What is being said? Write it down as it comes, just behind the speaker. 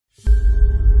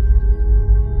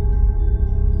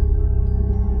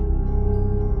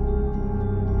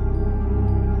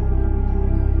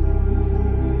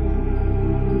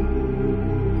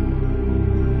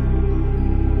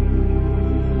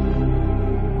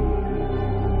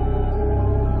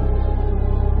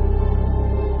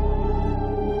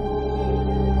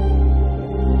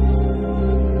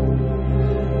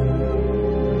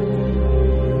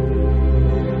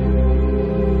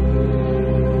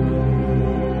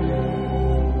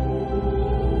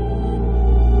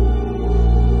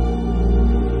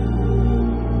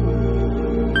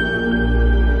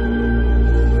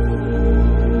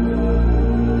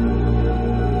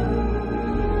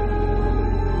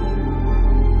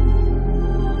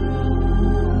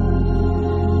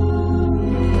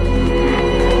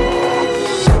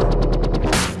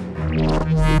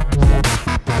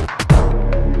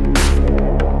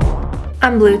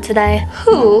I'm blue today.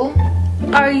 Who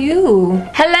are you?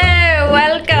 Hello,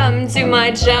 welcome to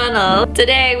my channel.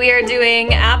 Today we are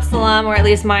doing Absolem, or at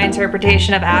least my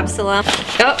interpretation of Absolem.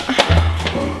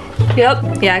 Oh,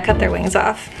 yep, yeah, I cut their wings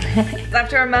off.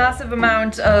 After a massive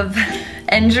amount of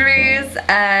injuries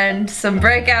and some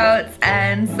breakouts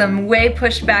and some way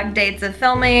pushed back dates of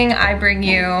filming, I bring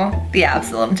you the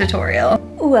Absolem tutorial.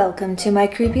 Welcome to my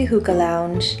creepy hookah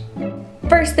lounge.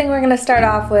 First thing we're gonna start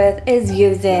off with is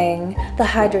using the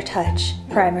Hydra Touch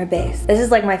Primer Base. This is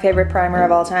like my favorite primer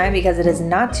of all time because it is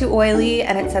not too oily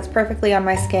and it sets perfectly on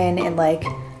my skin in like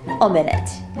a minute.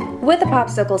 With a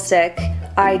popsicle stick,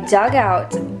 I dug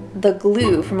out the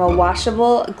glue from a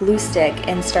washable glue stick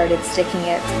and started sticking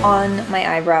it on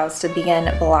my eyebrows to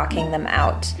begin blocking them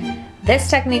out.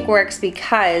 This technique works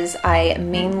because I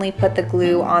mainly put the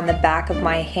glue on the back of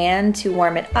my hand to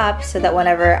warm it up so that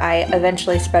whenever I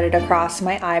eventually spread it across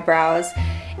my eyebrows,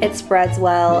 it spreads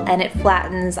well and it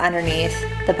flattens underneath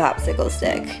the popsicle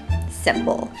stick.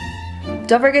 Simple.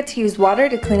 Don't forget to use water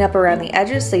to clean up around the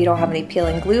edges so you don't have any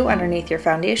peeling glue underneath your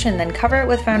foundation. Then cover it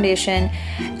with foundation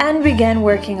and begin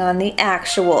working on the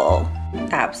actual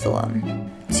Absolem.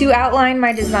 To outline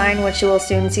my design, which you will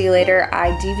soon see later,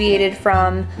 I deviated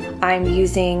from, I'm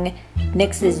using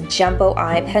NYX's Jumbo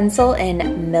Eye Pencil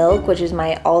in Milk, which is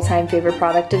my all-time favorite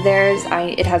product of theirs.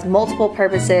 It has multiple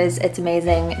purposes, it's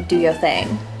amazing, do your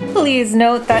thing. Please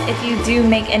note that if you do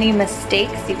make any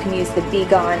mistakes, you can use the Be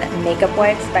Gone Makeup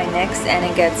Wipes by NYX and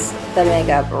it gets the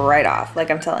makeup right off, like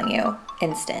I'm telling you,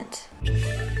 instant.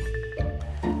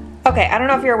 Okay, I don't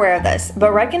know if you're aware of this,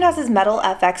 but Redken has this Metal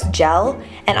FX gel,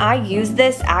 and I use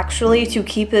this actually to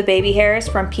keep the baby hairs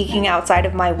from peeking outside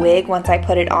of my wig once I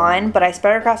put it on, but I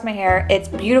spread it across my hair. It's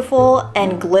beautiful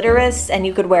and glitterous, and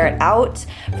you could wear it out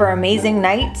for amazing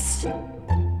nights.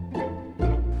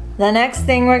 The next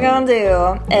thing we're gonna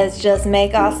do is just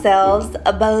make ourselves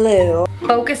a blue.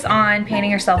 Focus on painting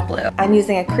yourself blue. I'm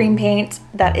using a cream paint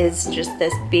that is just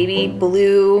this baby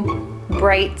blue,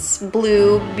 bright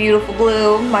blue, beautiful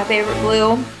blue, my favorite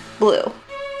blue.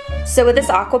 So with this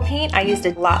aqua paint, I used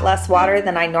a lot less water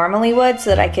than I normally would so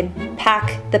that I could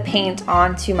pack the paint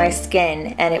onto my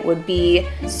skin and it would be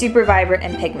super vibrant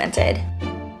and pigmented.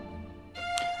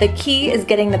 The key is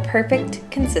getting the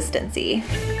perfect consistency.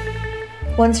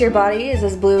 Once your body is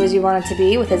as blue as you want it to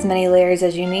be with as many layers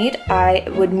as you need, I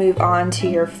would move on to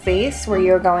your face where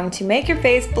you're going to make your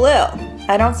face blue.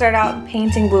 I don't start out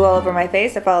painting blue all over my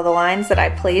face. I follow the lines that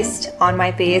I placed on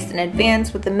my face in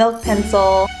advance with the Milk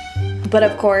pencil. But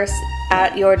of course,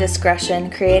 at your discretion,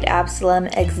 create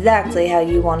Absolem exactly how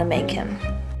you want to make him.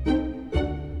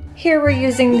 Here we're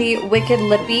using the Wicked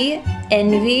Lippy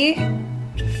Envy.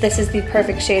 This is the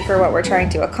perfect shade for what we're trying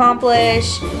to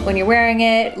accomplish. When you're wearing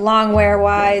it, long wear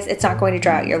wise, it's not going to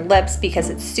dry out your lips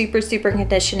because it's super, super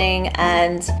conditioning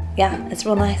and yeah, it's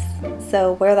real nice.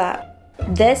 So wear that.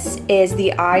 This is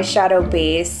the eyeshadow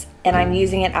base and I'm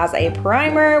using it as a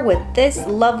primer with this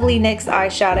lovely NYX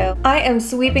eyeshadow. I am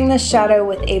sweeping the shadow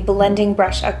with a blending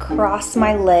brush across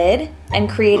my lid and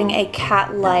creating a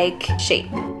cat-like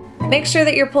shape. Make sure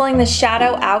that you're pulling the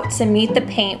shadow out to meet the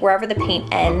paint wherever the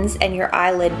paint ends and your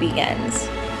eyelid begins.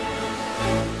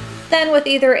 Then with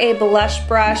either a blush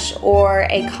brush or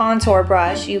a contour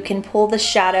brush, you can pull the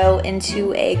shadow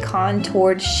into a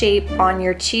contoured shape on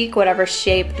your cheek. Whatever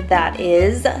shape that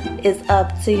is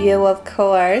up to you, of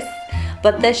course.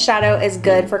 But this shadow is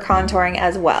good for contouring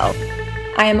as well.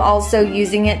 I am also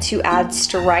using it to add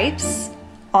stripes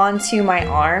onto my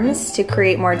arms to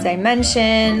create more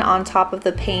dimension on top of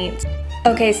the paint.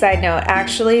 Okay, side note,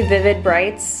 actually Vivid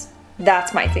Brights,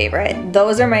 that's my favorite.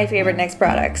 Those are my favorite NYX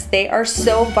products. They are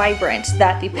so vibrant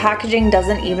that the packaging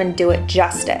doesn't even do it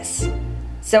justice.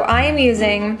 So I am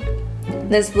using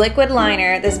this liquid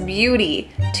liner, this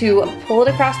beauty, to pull it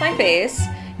across my face,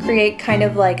 create kind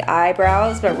of like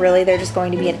eyebrows, but really they're just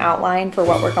going to be an outline for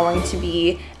what we're going to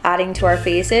be adding to our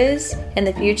faces in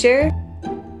the future.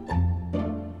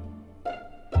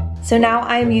 So now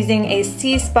I'm using a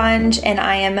sea sponge and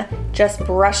I am just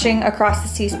brushing across the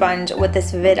sea sponge with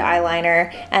this Vivid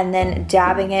eyeliner and then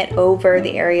dabbing it over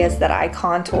the areas that I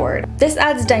contoured. This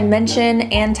adds dimension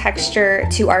and texture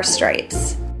to our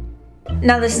stripes.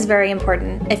 Now this is very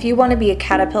important. If you want to be a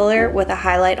caterpillar with a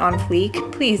highlight on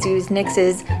fleek, please use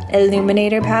NYX's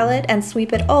Illuminator palette and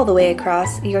sweep it all the way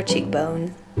across your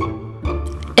cheekbones.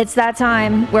 It's that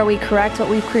time where we correct what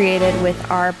we've created with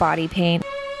our body paint.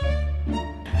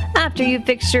 After you've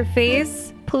fixed your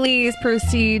face, please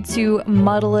proceed to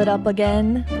muddle it up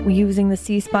again using the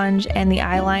sea sponge and the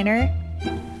eyeliner.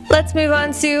 Let's move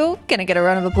on to, gonna get a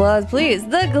round of applause please,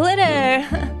 the glitter!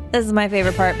 This is my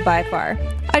favorite part by far.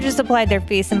 I just applied their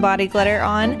face and body glitter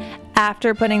on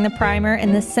after putting the primer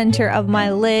in the center of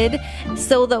my lid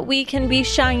so that we can be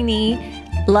shiny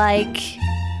like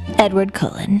Edward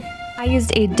Cullen. I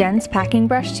used a dense packing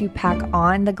brush to pack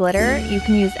on the glitter. You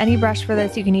can use any brush for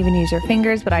this. You can even use your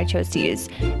fingers, but I chose to use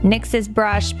NYX's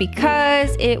brush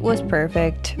because it was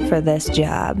perfect for this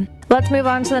job. Let's move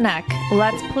on to the neck.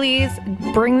 Let's please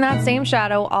bring that same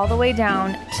shadow all the way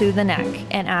down to the neck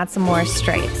and add some more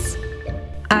stripes.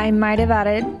 I might have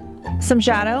added some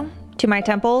shadow to my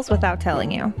temples without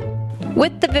telling you.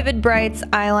 With the Vivid Brights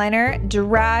eyeliner,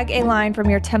 drag a line from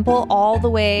your temple all the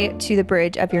way to the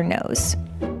bridge of your nose.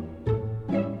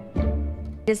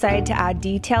 Decide to add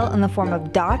detail in the form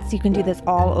of dots. You can do this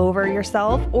all over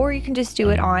yourself, or you can just do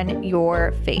it on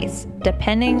your face.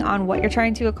 Depending on what you're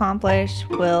trying to accomplish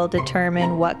will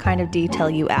determine what kind of detail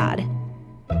you add.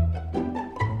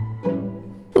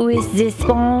 With this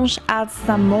sponge, add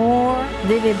some more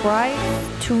Vivid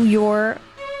Brights to your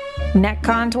neck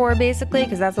contour basically,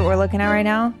 because that's what we're looking at right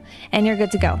now, and you're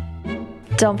good to go.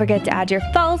 Don't forget to add your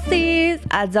falsies.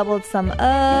 I doubled some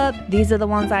up. These are the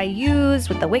ones I used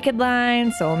with the Wicked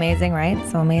line. So amazing, right?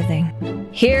 So amazing.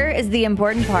 Here is the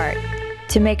important part.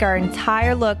 To make our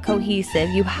entire look cohesive,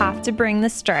 you have to bring the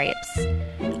stripes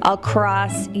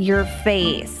across your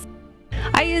face.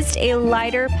 I used a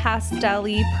lighter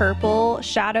pastel-y purple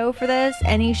shadow for this.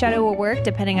 Any shadow will work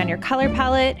depending on your color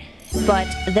palette, but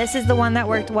this is the one that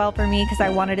worked well for me because I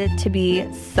wanted it to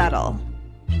be subtle.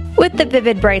 With the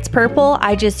Vivid Brights purple,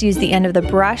 I just used the end of the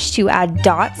brush to add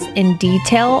dots in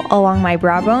detail along my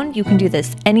brow bone. You can do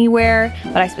this anywhere,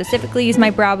 but I specifically use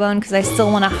my brow bone because I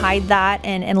still want to hide that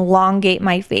and elongate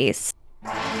my face.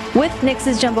 With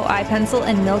NYX's Jumbo Eye Pencil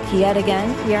in Milk yet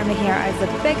again, we are making our eyes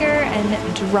look bigger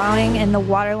and drowning in the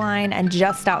waterline and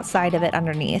just outside of it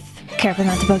underneath. Careful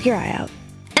not to poke your eye out.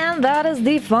 And that is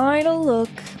the final look.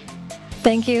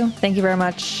 Thank you very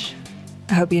much.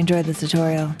 I hope you enjoyed this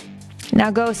tutorial. Now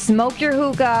go smoke your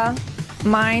hookah.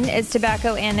 Mine is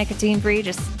tobacco and nicotine free.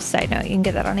 Just side note, you can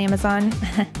get that on Amazon.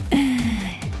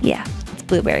 Yeah, it's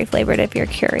blueberry flavored if you're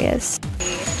curious.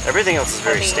 Everything else is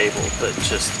very stable, but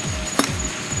just...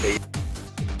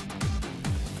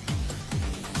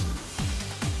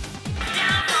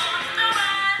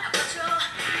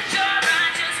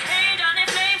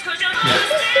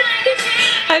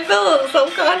 I feel a little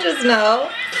self-conscious now.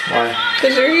 Why?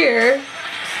 Because you're here.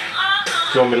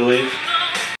 Do you want me to leave?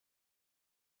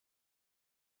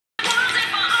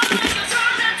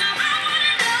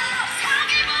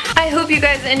 I hope you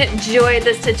guys enjoyed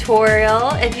this tutorial.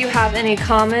 If you have any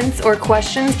comments or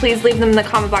questions, please leave them in the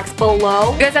comment box below.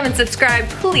 If you guys haven't subscribed,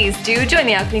 please do. Join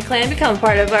the Alchemy clan, become a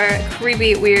part of our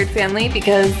creepy, weird family,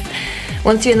 because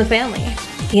once you're in the family,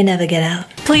 you never get out.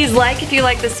 Please like if you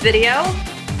like this video.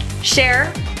 Share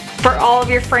for all of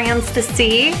your friends to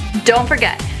see. Don't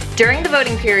forget, during the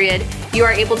voting period, you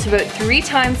are able to vote 3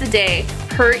 times a day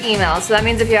per email. So that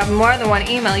means if you have more than one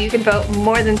email, you can vote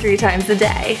more than 3 times a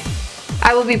day.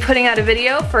 I will be putting out a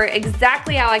video for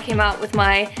exactly how I came out with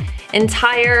my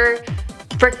entire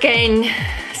freaking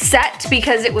set,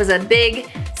 because it was a big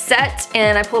set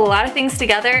and I pulled a lot of things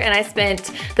together and I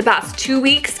spent the past 2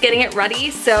 weeks getting it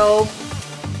ready. So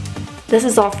this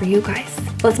is all for you guys.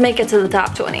 Let's make it to the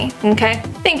top 20, okay?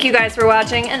 Thank you guys for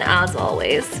watching, and as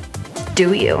always,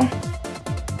 do you.